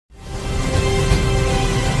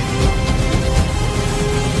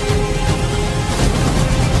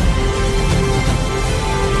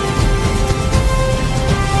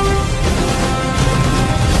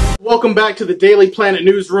Welcome back to the Daily Planet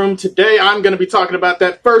Newsroom. Today I'm going to be talking about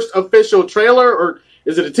that first official trailer, or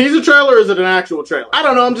is it a teaser trailer or is it an actual trailer? I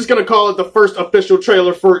don't know, I'm just going to call it the first official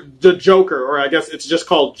trailer for The Joker, or I guess it's just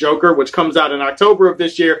called Joker, which comes out in October of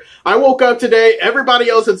this year. I woke up today, everybody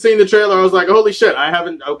else had seen the trailer, I was like, holy shit,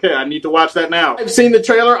 okay, I need to watch that now. I've seen the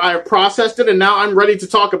trailer, I have processed it, and now I'm ready to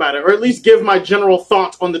talk about it, or at least give my general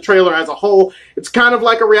thoughts on the trailer as a whole. It's kind of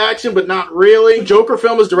like a reaction, but not really. The Joker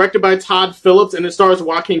film is directed by Todd Phillips, and it stars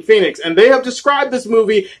Joaquin Phoenix, and they have described this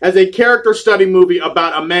movie as a character study movie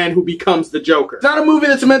about a man who becomes the Joker. It's not a movie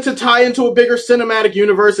that's meant to tie into a bigger cinematic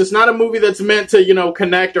universe. It's not a movie that's meant to, you know,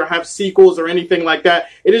 connect or have sequels or anything like that.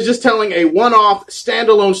 It is just telling a one-off,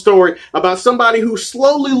 standalone story about somebody who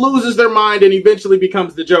slowly loses their mind and eventually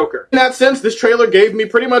becomes the Joker. In that sense, this trailer gave me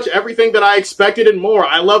pretty much everything that I expected and more.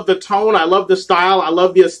 I love the tone, I love the style, I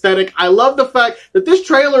love the aesthetic, I love the fact that this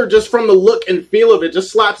trailer, just from the look and feel of it,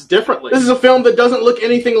 just slaps differently. This is a film that doesn't look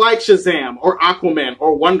anything like Shazam, or Aquaman,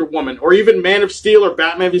 or Wonder Woman, or even Man of Steel, or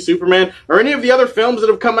Batman v Superman, or any of the other films that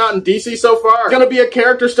have come out in DC so far. It's going to be a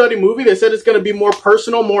character study movie. They said it's going to be more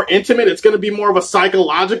personal, more intimate. It's going to be more of a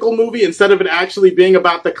psychological movie instead of it actually being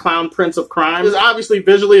about the clown prince of crime. Because obviously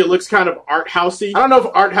visually it looks kind of art housey. I don't know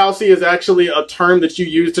if art housey is actually a term that you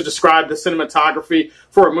use to describe the cinematography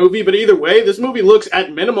for a movie, but either way, this movie looks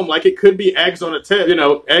at minimum like it could be eggs on a tit. You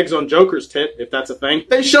know, eggs on Joker's tit, if that's a thing.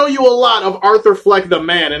 They show you a lot of Arthur Fleck the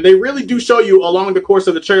man, and they really do show you along the course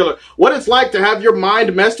of the trailer what it's like to have your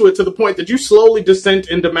mind messed with to the point that you slowly descend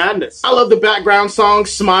into madness. I love the background song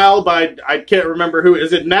Smile by, I can't remember who,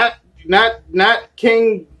 is it Nat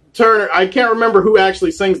King Turner? I can't remember who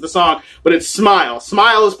actually sings the song, but it's Smile.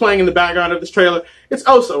 Smile is playing in the background of this trailer. It's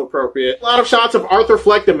oh so appropriate. A lot of shots of Arthur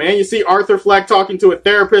Fleck the man. You see Arthur Fleck talking to a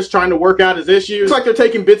therapist trying to work out his issues. It's like they're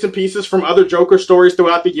taking bits and pieces from other Joker stories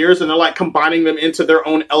throughout the years and they're like combining them into their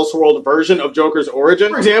own Elseworld version of Joker's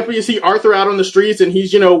origin. For example, you see Arthur out on the streets and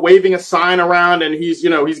he's, you know, waving a sign around and he's, you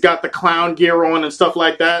know, he's got the clown gear on and stuff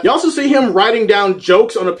like that. You also see him writing down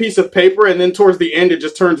jokes on a piece of paper, and then towards the end it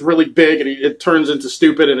just turns really big and it turns into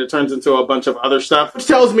stupid and it turns into a bunch of other stuff. Which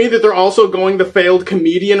tells me that they're also going the failed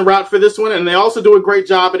comedian route for this one, and they also do a great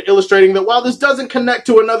job at illustrating that while this doesn't connect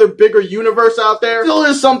to another bigger universe out there, still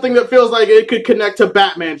is something that feels like it could connect to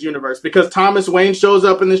Batman's universe, because Thomas Wayne shows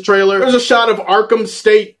up in this trailer. There's a shot of Arkham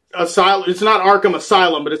State Asylum. It's not Arkham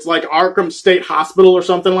Asylum, but it's like Arkham State Hospital or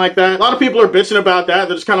something like that. A lot of people are bitching about that.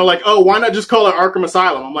 They're just kind of like, oh, why not just call it Arkham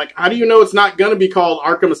Asylum? I'm like, how do you know it's not going to be called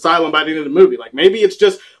Arkham Asylum by the end of the movie? Like, maybe it's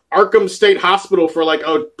just Arkham State Hospital for like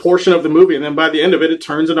a portion of the movie, and then by the end of it, it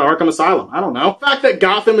turns into Arkham Asylum. I don't know. The fact that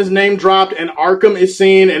Gotham is name dropped and Arkham is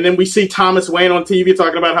seen, and then we see Thomas Wayne on TV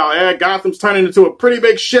talking about how, Gotham's turning into a pretty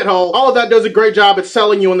big shithole. All of that does a great job at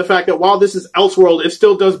selling you on the fact that while this is Elseworld, it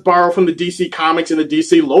still does borrow from the DC comics and the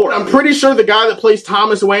DC lore. I'm pretty sure the guy that plays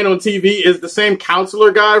Thomas Wayne on TV is the same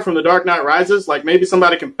counselor guy from The Dark Knight Rises. Like, maybe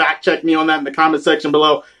somebody can fact check me on that in the comment section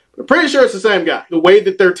below. I'm pretty sure it's the same guy. The way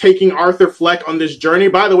that they're taking Arthur Fleck on this journey,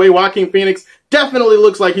 by the way, Joaquin Phoenix definitely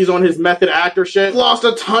looks like he's on his method actor shit. He's lost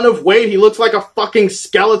a ton of weight. He looks like a fucking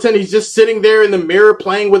skeleton. He's just sitting there in the mirror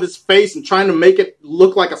playing with his face and trying to make it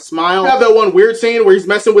look like a smile. I have that one weird scene where he's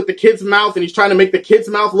messing with the kid's mouth and he's trying to make the kid's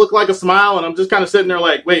mouth look like a smile, and I'm just kind of sitting there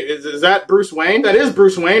like, wait, is that Bruce Wayne? That is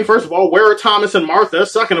Bruce Wayne. First of all, where are Thomas and Martha?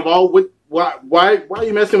 Second of all, why are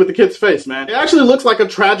you messing with the kid's face, man? It actually looks like a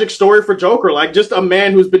tragic story for Joker, like just a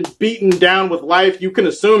man who's been beaten down with life. You can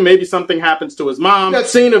assume maybe something happens to his mom. That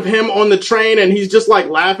scene of him on the train and he's just like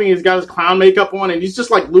laughing, he's got his clown makeup on and he's just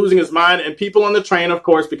like losing his mind, and people on the train, of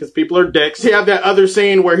course, because people are dicks. You have that other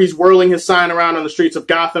scene where he's whirling his sign around on the streets of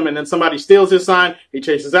Gotham and then somebody steals his sign, he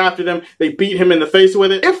chases after them, they beat him in the face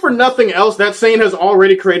with it. If for nothing else, that scene has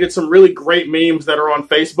already created some really great memes that are on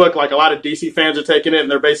Facebook. Like, a lot of DC fans are taking it and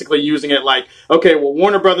they're basically using it like, okay, well,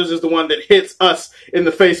 Warner Brothers is the one that hits us in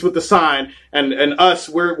the face with the sign, and us,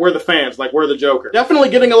 we're the fans, like, we're the Joker. Definitely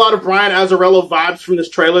getting a lot of Brian Azzarello vibes from this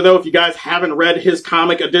trailer, though. If you guys haven't read his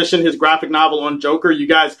comic edition, his graphic novel on Joker, you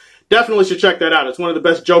guys definitely should check that out. It's one of the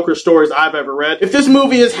best Joker stories I've ever read. If this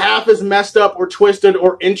movie is half as messed up or twisted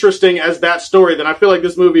or interesting as that story, then I feel like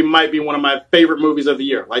this movie might be one of my favorite movies of the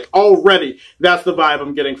year. Like, already, that's the vibe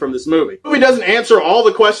I'm getting from this movie. The movie doesn't answer all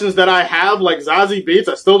the questions that I have, like Zazie Beetz.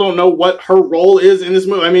 I still don't know what her role is in this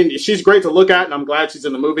movie. I mean, she's great to look at, and I'm glad she's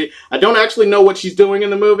in the movie. I don't actually know what she's doing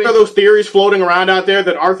in the movie. There are those theories floating around out there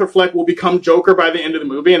that Arthur Fleck will become Joker by the end of the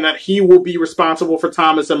movie, and that he will be responsible for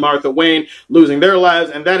Thomas and Martha Wayne losing their lives,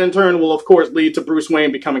 and that in turn turn will, of course, lead to Bruce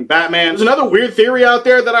Wayne becoming Batman. There's another weird theory out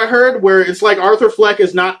there that I heard where it's like Arthur Fleck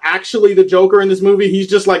is not actually the Joker in this movie. He's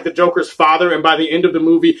just like the Joker's father, and by the end of the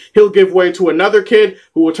movie, he'll give way to another kid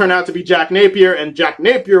who will turn out to be Jack Napier, and Jack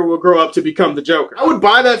Napier will grow up to become the Joker. I would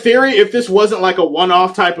buy that theory if this wasn't like a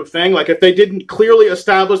one-off type of thing, like if they didn't clearly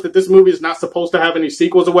establish that this movie is not supposed to have any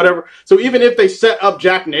sequels or whatever. So even if they set up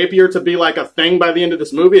Jack Napier to be like a thing by the end of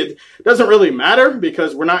this movie, it doesn't really matter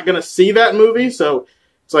because we're not going to see that movie. So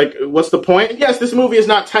it's like, what's the point? Yes, this movie is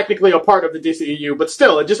not technically a part of the DCEU, but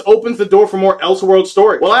still, it just opens the door for more Elseworld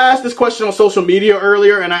stories. Well, I asked this question on social media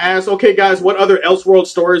earlier, and I asked, okay, guys, what other Elseworld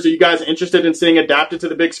stories are you guys interested in seeing adapted to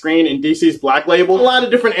the big screen in DC's Black Label? A lot of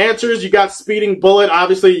different answers. You got Speeding Bullet.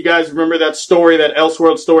 Obviously, you guys remember that story, that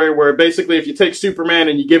Elseworld story, where basically if you take Superman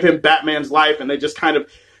and you give him Batman's life, and they just kind of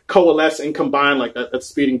coalesce and combine like that. That's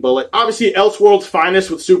Speeding Bullet. Obviously, Elseworld's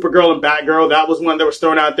Finest with Supergirl and Batgirl. That was one that was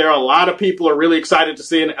thrown out there. A lot of people are really excited to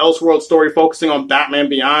see an Elseworld story focusing on Batman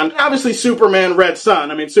Beyond. And obviously, Superman Red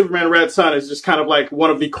Sun. I mean, Superman Red Sun is just kind of like one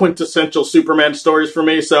of the quintessential Superman stories for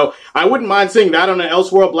me, so I wouldn't mind seeing that on an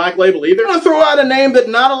Elseworld Black Label either. I'm gonna throw out a name that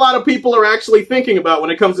not a lot of people are actually thinking about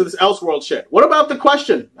when it comes to this Elseworld shit. What about The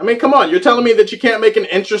Question? I mean, come on, you're telling me that you can't make an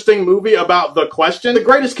interesting movie about The Question? The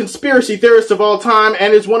greatest conspiracy theorist of all time,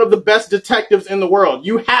 and is one of the best detectives in the world.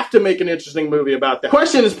 You have to make an interesting movie about that.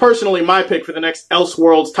 Question is personally my pick for the next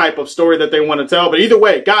Elseworlds type of story that they want to tell. But either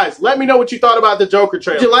way, guys, let me know what you thought about the Joker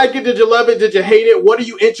trailer. Did you like it? Did you love it? Did you hate it? What are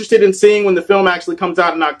you interested in seeing when the film actually comes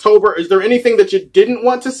out in October? Is there anything that you didn't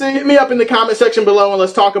want to see? Hit me up in the comment section below and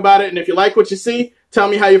let's talk about it. And if you like what you see, tell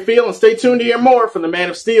me how you feel and stay tuned to hear more from the Man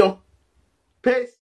of Steel. Peace.